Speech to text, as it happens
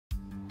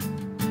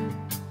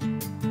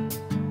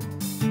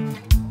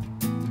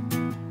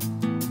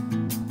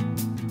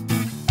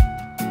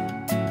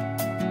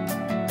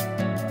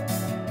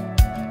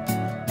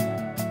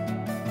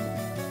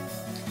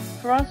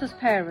us as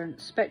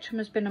parents, Spectrum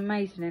has been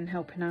amazing in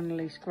helping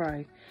Annalise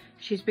grow.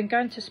 She's been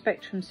going to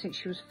Spectrum since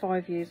she was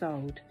 5 years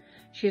old.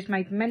 She has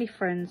made many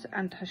friends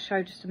and has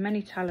showed us the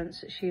many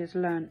talents that she has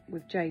learnt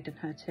with Jade and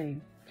her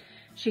team.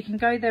 She can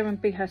go there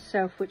and be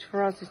herself, which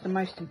for us is the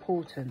most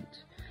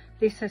important.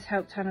 This has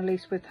helped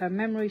Annalise with her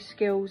memory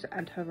skills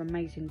and her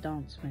amazing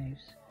dance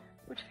moves.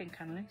 What do you think,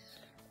 Annalise?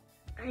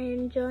 I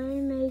enjoy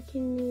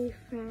making new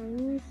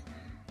friends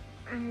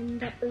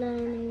and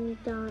learning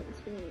dance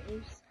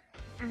moves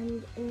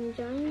and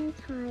enjoying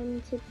time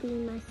to be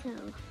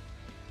myself.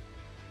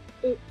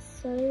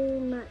 It's so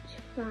much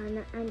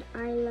fun and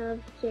I love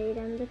Jade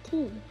and the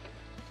team.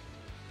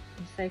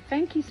 So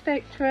thank you,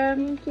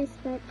 Spectrum. Thank you,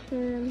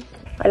 Spectrum.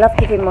 I love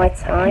giving my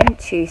time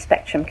to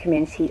Spectrum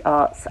Community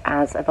Arts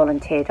as a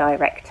volunteer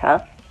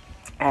director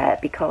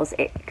because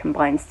it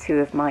combines two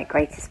of my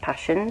greatest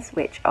passions,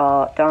 which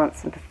are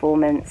dance and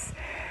performance,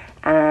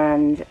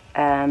 and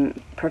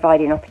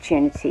providing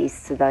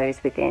opportunities to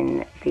those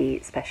within the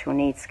special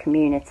needs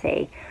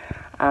community.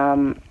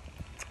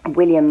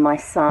 William, my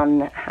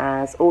son,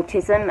 has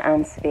autism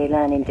and severe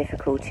learning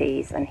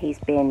difficulties, and he's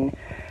been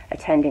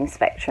attending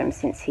Spectrum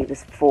since he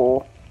was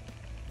 4.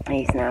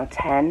 He's now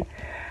 10.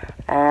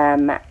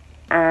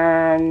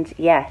 And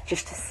yeah,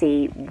 just to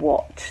see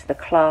what the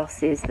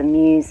classes, the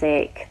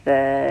music,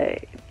 the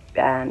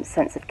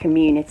sense of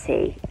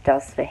community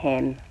does for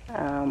him,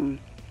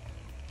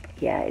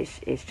 yeah,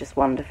 it's just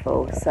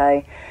wonderful.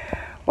 So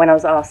when I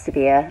was asked to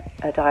be a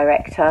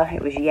director, it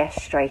was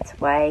yes straight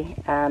away.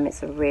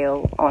 It's a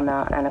real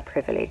honour and a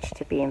privilege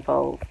to be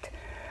involved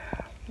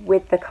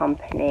with the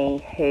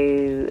company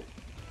who,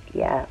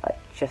 yeah,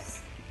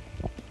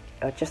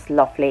 are just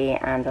lovely,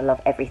 and I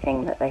love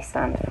everything that they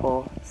stand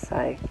for.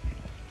 So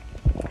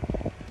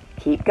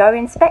keep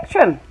going,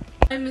 Spectrum.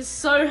 I'm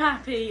so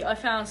happy I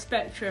found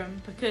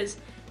Spectrum because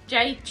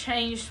Jade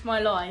changed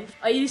my life.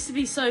 I used to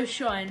be so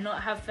shy and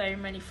not have very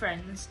many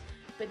friends,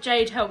 but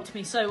Jade helped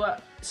me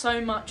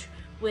so much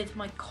with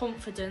my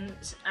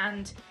confidence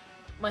and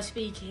my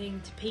speaking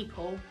to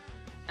people,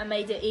 and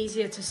made it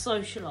easier to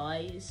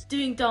socialise.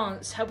 Doing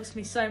dance helps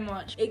me so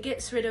much. It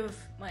gets rid of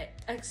my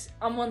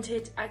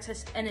unwanted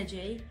excess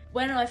energy.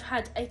 When I've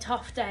had a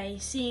tough day,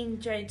 seeing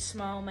Jade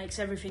smile makes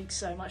everything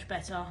so much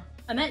better.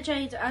 I met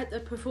Jade at the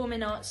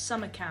Performing Arts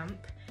Summer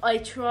Camp. I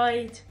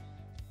tried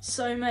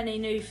so many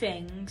new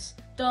things,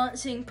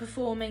 dancing,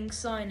 performing,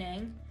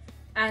 signing,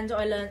 and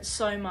I learnt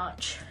so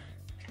much.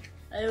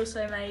 I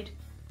also made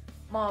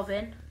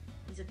Marvin,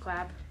 he's a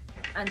crab,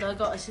 and I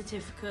got a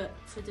certificate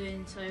for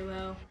doing so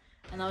well,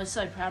 and I was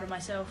so proud of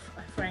myself.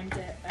 I framed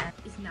it and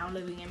it's now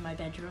living in my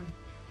bedroom.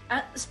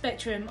 At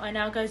Spectrum, I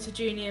now go to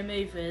Junior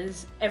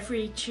Movers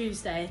every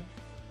Tuesday.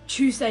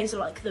 Tuesdays are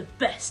like the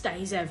best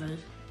days ever.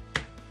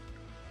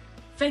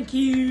 Thank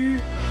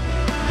you.